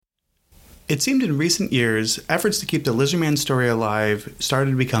It seemed in recent years, efforts to keep the Lizardman story alive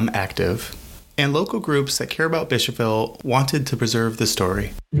started to become active, and local groups that care about Bishopville wanted to preserve the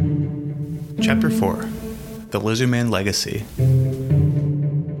story. Chapter 4: The Lizardman Legacy.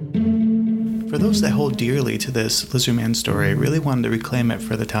 For those that hold dearly to this Lizardman story really wanted to reclaim it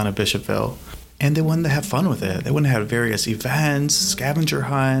for the town of Bishopville, and they wanted to have fun with it. They wanted to have various events, scavenger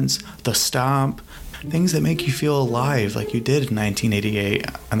hunts, the stomp, things that make you feel alive like you did in 1988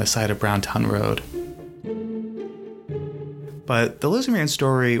 on the side of Browntown Road. But the Lizardman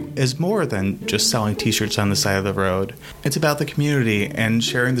story is more than just selling t-shirts on the side of the road. It's about the community and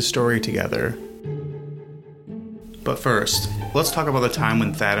sharing the story together. But first, let's talk about the time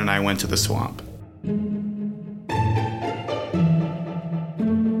when Thad and I went to the swamp.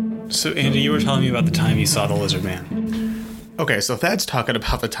 So, Andy, you were telling me about the time you saw the Lizardman. Okay, so Thad's talking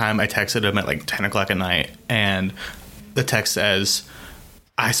about the time I texted him at like 10 o'clock at night, and the text says,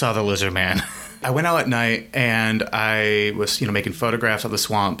 I saw the Lizardman. I went out at night, and I was, making photographs of the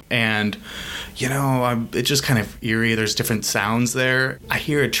swamp, and, it's just kind of eerie. There's different sounds there. I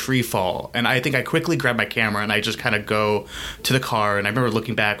hear a tree fall, and I think I quickly grab my camera, and I just kind of go to the car, and I remember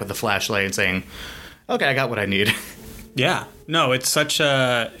looking back with the flashlight and saying, okay, I got what I need. Yeah. No, it's such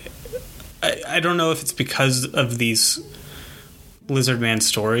a... I don't know if it's because of these Lizardman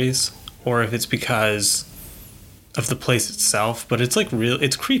stories or if it's because of the place itself, but it's like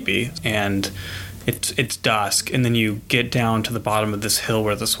it's creepy, and it's dusk, and then you get down to the bottom of this hill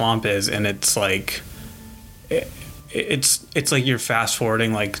where the swamp is, and it's like it's like you're fast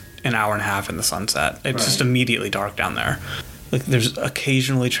forwarding like an hour and a half in the sunset. It's right. Just immediately dark down there. Like there's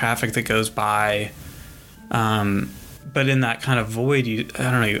occasionally traffic that goes by, but in that kind of void,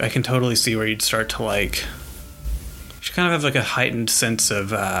 I don't know, I can totally see where you'd start to you kind of have like a heightened sense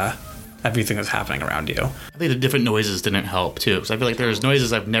of everything that's happening around you. I think the different noises didn't help too, because I feel like there's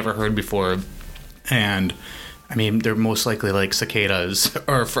noises I've never heard before, and I mean they're most likely like cicadas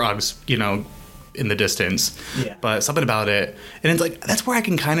or frogs, in the distance. Yeah. But something about it, and it's like that's where I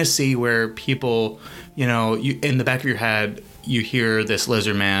can kind of see where people, you in the back of your head you hear this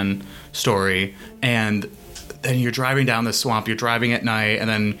Lizardman story, and then you're driving down the swamp, you're driving at night, and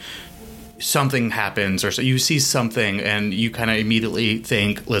then something happens, or so you see something, and you kind of immediately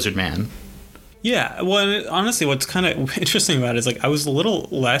think Lizardman. Yeah, well, honestly, what's kind of interesting about it is I was a little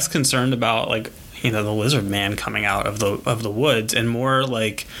less concerned about the Lizardman coming out of the woods, and more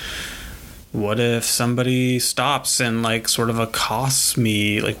what if somebody stops and sort of accosts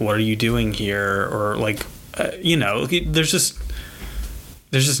me, what are you doing here, or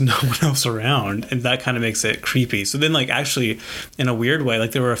there's just no one else around, and that kind of makes it creepy. So then, actually, in a weird way,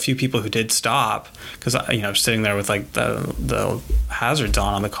 there were a few people who did stop, because, I'm sitting there with, the hazards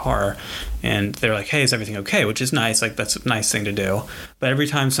on the car, and they're like, hey, is everything okay? Which is nice. That's a nice thing to do. But every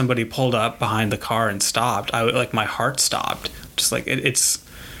time somebody pulled up behind the car and stopped, my heart stopped. Just, it's...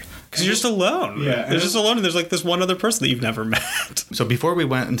 Because you're just alone. Yeah. They're just alone, and there's this one other person that you've never met. So before we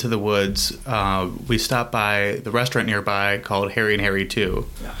went into the woods, we stopped by the restaurant nearby called Harry and Harry 2.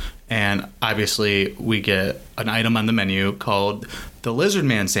 Yeah. And obviously we get an item on the menu called the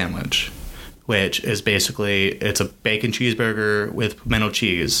Lizardman sandwich, which is basically, it's a bacon cheeseburger with pimento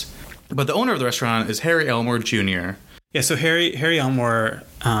cheese. But the owner of the restaurant is Harry Elmore Jr. Yeah, so Harry Elmore,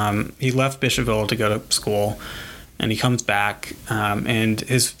 he left Bishopville to go to school. And he comes back, and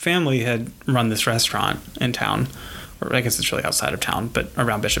his family had run this restaurant in town. Or I guess it's really outside of town, but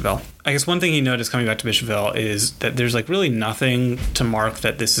around Bishopville. I guess one thing he noticed coming back to Bishopville is that there's really nothing to mark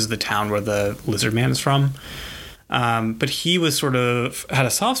that this is the town where the Lizardman is from. But he was sort of had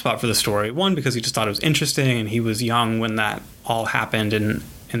a soft spot for the story. One, because he just thought it was interesting, and he was young when that all happened in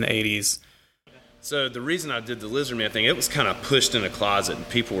the 80s. So the reason I did the Lizardman thing, it was kind of pushed in a closet, and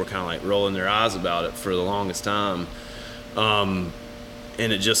people were kind of rolling their eyes about it for the longest time. And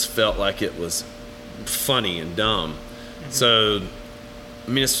it just felt like it was funny and dumb. Mm-hmm. So,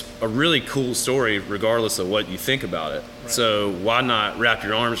 it's a really cool story regardless of what you think about it. Right. So why not wrap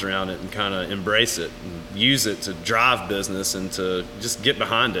your arms around it and kind of embrace it and use it to drive business and to just get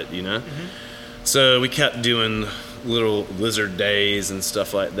behind it, Mm-hmm. So we kept doing little lizard days and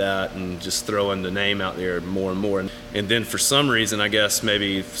stuff like that, and just throwing the name out there more and more. And then for some reason, I guess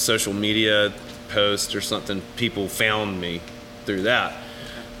maybe social media post or something, people found me through that.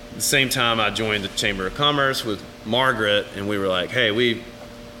 At the same time, I joined the Chamber of Commerce with Margaret, and we were like, hey, we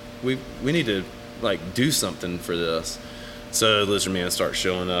need to do something for this. So Lizardman starts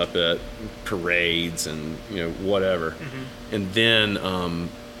showing up at parades and whatever. Mm-hmm. And then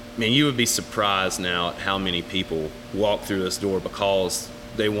you would be surprised now at how many people walk through this door because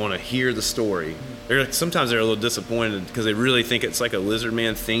they want to hear the story sometimes they're a little disappointed because they really think it's like a Lizard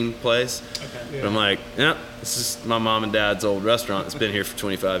Man themed place. Okay. But I'm like, yeah, this is my mom and dad's old restaurant. It's been here for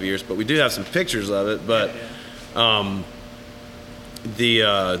 25 years, but we do have some pictures of it. But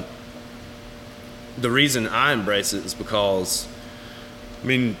the reason I embrace it is because, I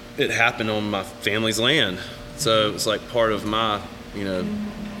mean, it happened on my family's land, so it's like part of my,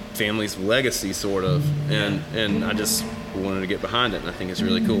 family's legacy, sort of, and I just wanted to get behind it, and I think it's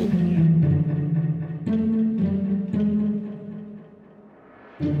really cool.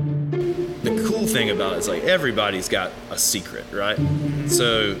 The cool thing about it is like everybody's got a secret, right?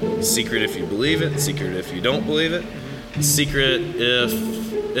 So secret if you believe it, secret if you don't believe it, secret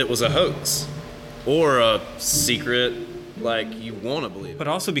if it was a hoax, or a secret like you want to believe it. But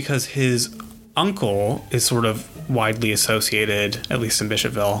also because his uncle is sort of widely associated, at least in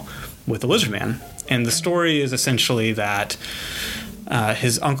Bishopville, with the Lizard Man. And the story is essentially that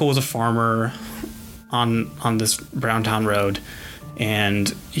his uncle was a farmer on this Browntown Road, and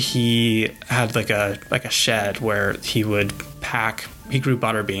he had like a shed where he grew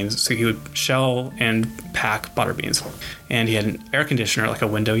butter beans, so he would shell and pack butter beans. And he had an air conditioner, like a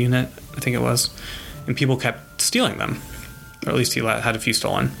window unit, I think it was, and people kept stealing them, or at least he had a few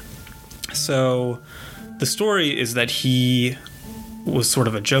stolen. So the story is that he was sort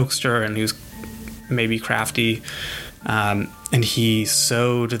of a jokester, and he was maybe crafty, and he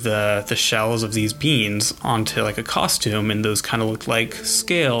sewed the shells of these beans onto like a costume, and those kind of looked like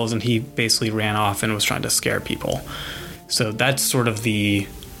scales, and he basically ran off and was trying to scare people. So that's sort of the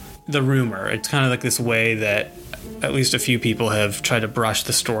rumor. It's kind of like this way that at least a few people have tried to brush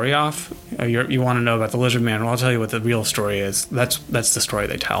the story off. You want to know about the Lizard Man? Well, I'll tell you what the real story is. That's the story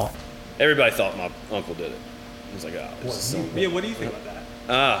they tell. Everybody thought my uncle did it. I was like, oh, this is so yeah, what do you think about that?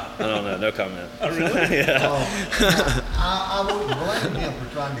 I don't know. No comment. Oh, really? Yeah. I wouldn't blame him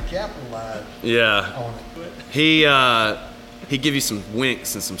for trying to capitalize on it. He'd give you some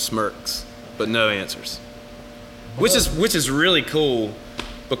winks and some smirks, but no answers. Which is really cool,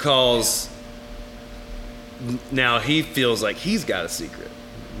 because now he feels like he's got a secret.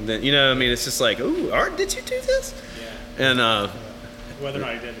 Then, it's just like, ooh, Art, did you do this? Yeah. And whether or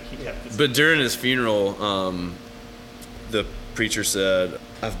not he did it, he kept this. But during his funeral, the preacher said,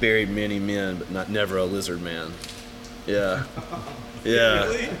 "I've buried many men, but never a lizard man." Yeah. Yeah.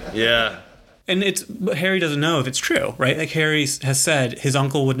 Really? Yeah. And but Harry doesn't know if it's true, right? Like Harry has said his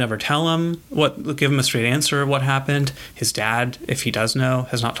uncle would never tell him give him a straight answer of what happened. His dad, if he does know,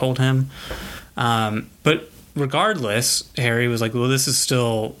 has not told him. But regardless, Harry was like, well, this is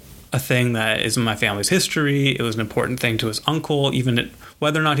still a thing that is in my family's history. It was an important thing to his uncle. Even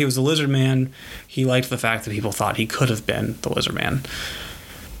whether or not he was a lizard man, he liked the fact that people thought he could have been the lizard man.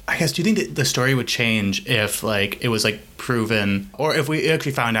 I guess, do you think that the story would change if, like, it was, like, proven, or if we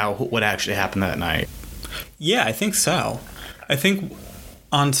actually found out what actually happened that night? Yeah, I think so. I think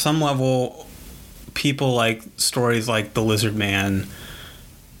on some level, people like stories like the Lizard Man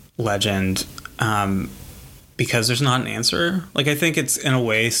legend, because there's not an answer. Like, I think it's in a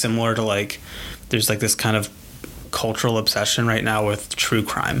way similar to, like, there's, like, this kind of cultural obsession right now with true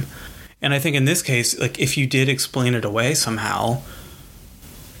crime. And I think in this case, like, if you did explain it away somehow,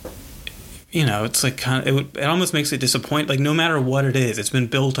 it's like it almost makes it disappointing. Like, no matter what it is, it's been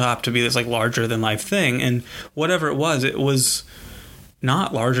built up to be this like larger than life thing, and whatever it was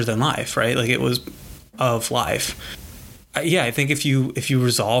not larger than life, right? Like, it was of life. I think if you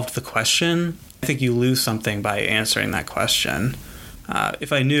resolved the question, I think you lose something by answering that question.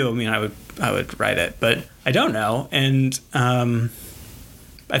 If I knew, I would write it, but I don't know, and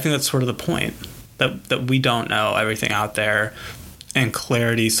I think that's sort of the point, that we don't know everything out there. And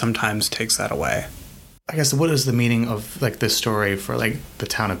clarity sometimes takes that away. I guess, what is the meaning of, like, this story for, like, the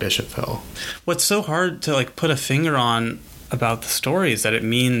town of Bishopville? What's so hard to, like, put a finger on about the story is that it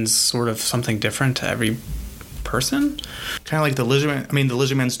means sort of something different to every person. Kind of like the Lizard Man. I mean, the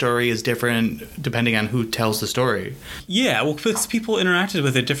Lizard Man story is different depending on who tells the story. Yeah, well, because people interacted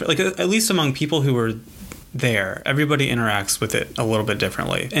with it different. Like, at least among people who were there, everybody interacts with it a little bit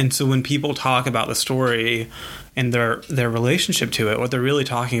differently. And so when people talk about the story and their relationship to it, what they're really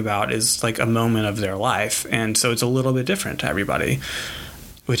talking about is like a moment of their life. And so it's a little bit different to everybody.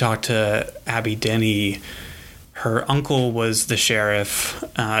 We talked to Abby Denny. Her uncle was the sheriff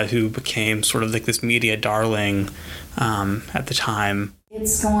who became sort of like this media darling at the time.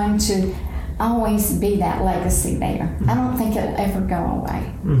 It's going to always be that legacy there. I don't think it'll ever go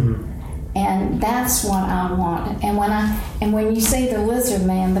away. Mm-hmm. And that's what I want. And when you see the Lizard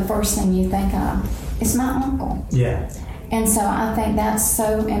Man, the first thing you think of is my uncle. Yeah. And so I think that's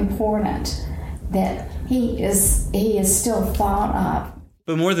so important that he is still thought of.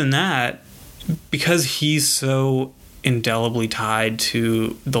 But more than that, because he's so indelibly tied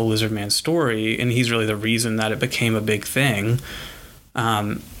to the Lizard Man story, and he's really the reason that it became a big thing,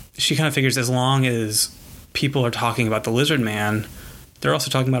 she kind of figures as long as people are talking about the Lizard Man, they're also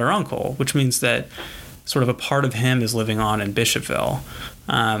talking about her uncle, which means that sort of a part of him is living on in Bishopville.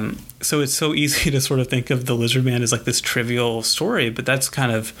 So it's so easy to sort of think of the Lizard Man as like this trivial story, but that's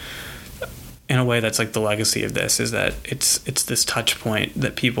kind of, in a way, that's like the legacy of this, is that it's this touch point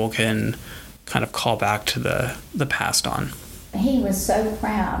that people can kind of call back to the past on. He was so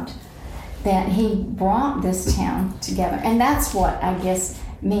proud that he brought this town together. And that's what I guess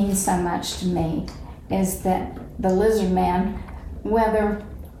means so much to me, is that the Lizard Man, whether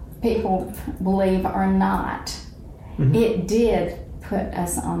people believe or not, it did put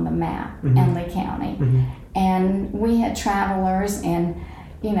us on the map in Lee County. And we had travelers, and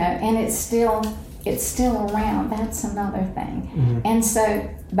and it's still around. That's another thing. And so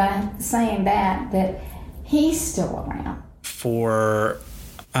by saying that he's still around. For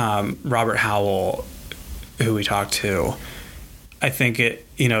Robert Howell, who we talked to, I think it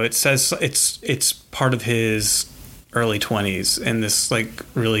says it's part of his early 20s in this like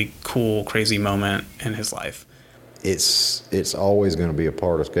really cool, crazy moment in his life. It's always going to be a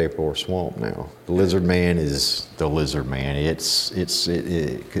part of Scape-Ore Swamp now. The Lizard Man is the Lizard Man. It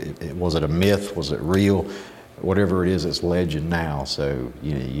was it a myth? Was it real? Whatever it is, it's legend now. So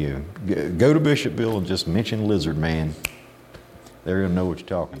you go to Bishopville and just mention Lizard Man. They're going to know what you're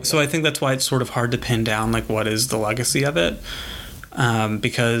talking about. So I think that's why it's sort of hard to pin down like what is the legacy of it,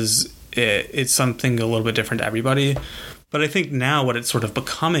 because it's something a little bit different to everybody. But I think now what it's sort of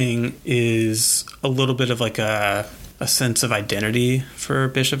becoming is a little bit of like a sense of identity for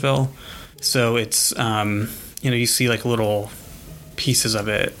Bishopville. So it's, you see like little pieces of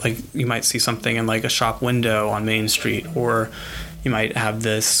it. Like you might see something in like a shop window on Main Street, or you might have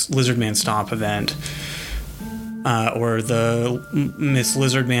this Lizard Man Stomp event, or the Miss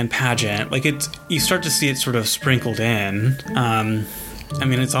Lizard Man pageant. Like you start to see it sort of sprinkled in. I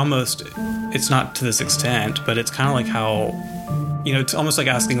mean, it's not to this extent, but it's kind of like how, it's almost like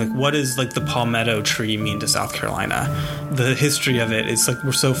asking, like, what does, like, the palmetto tree mean to South Carolina? The history of it, it's like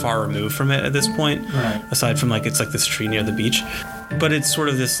we're so far removed from it at this point, right, aside from, like, it's like this tree near the beach. But it's sort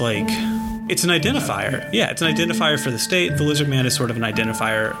of this, like, it's an identifier. Yeah, it's an identifier for the state. The Lizard Man is sort of an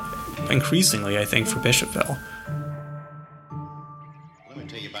identifier, increasingly, I think, for Bishopville. Let me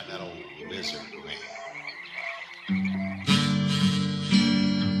tell you about that old Lizard Man.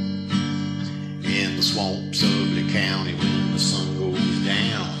 In the swamps of Lee County, when the sun goes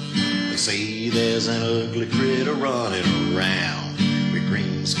down, they say there's an ugly critter running around with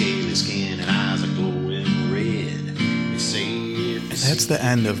green scaly skin and eyes are glowing red. They say that's the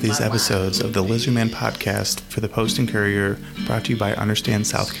end of these episodes of the Lizard Man podcast for the Post and Courier, brought to you by Understand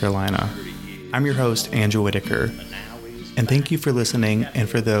South Carolina. I'm your host, Andrew Whitaker, and thank you for listening and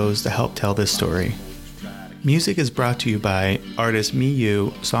for those that help tell this story. Music is brought to you by artist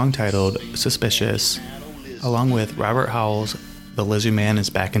Miyu, song titled Suspicious, along with Robert Howell's The Lizard Man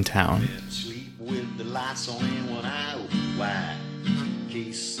is Back in Town. Sleep with the lights on and one eye open wide, in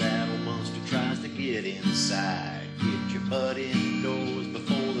case Saddle Monster tries to get inside. Get your butt indoors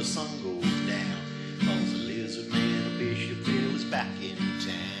before the sun goes down.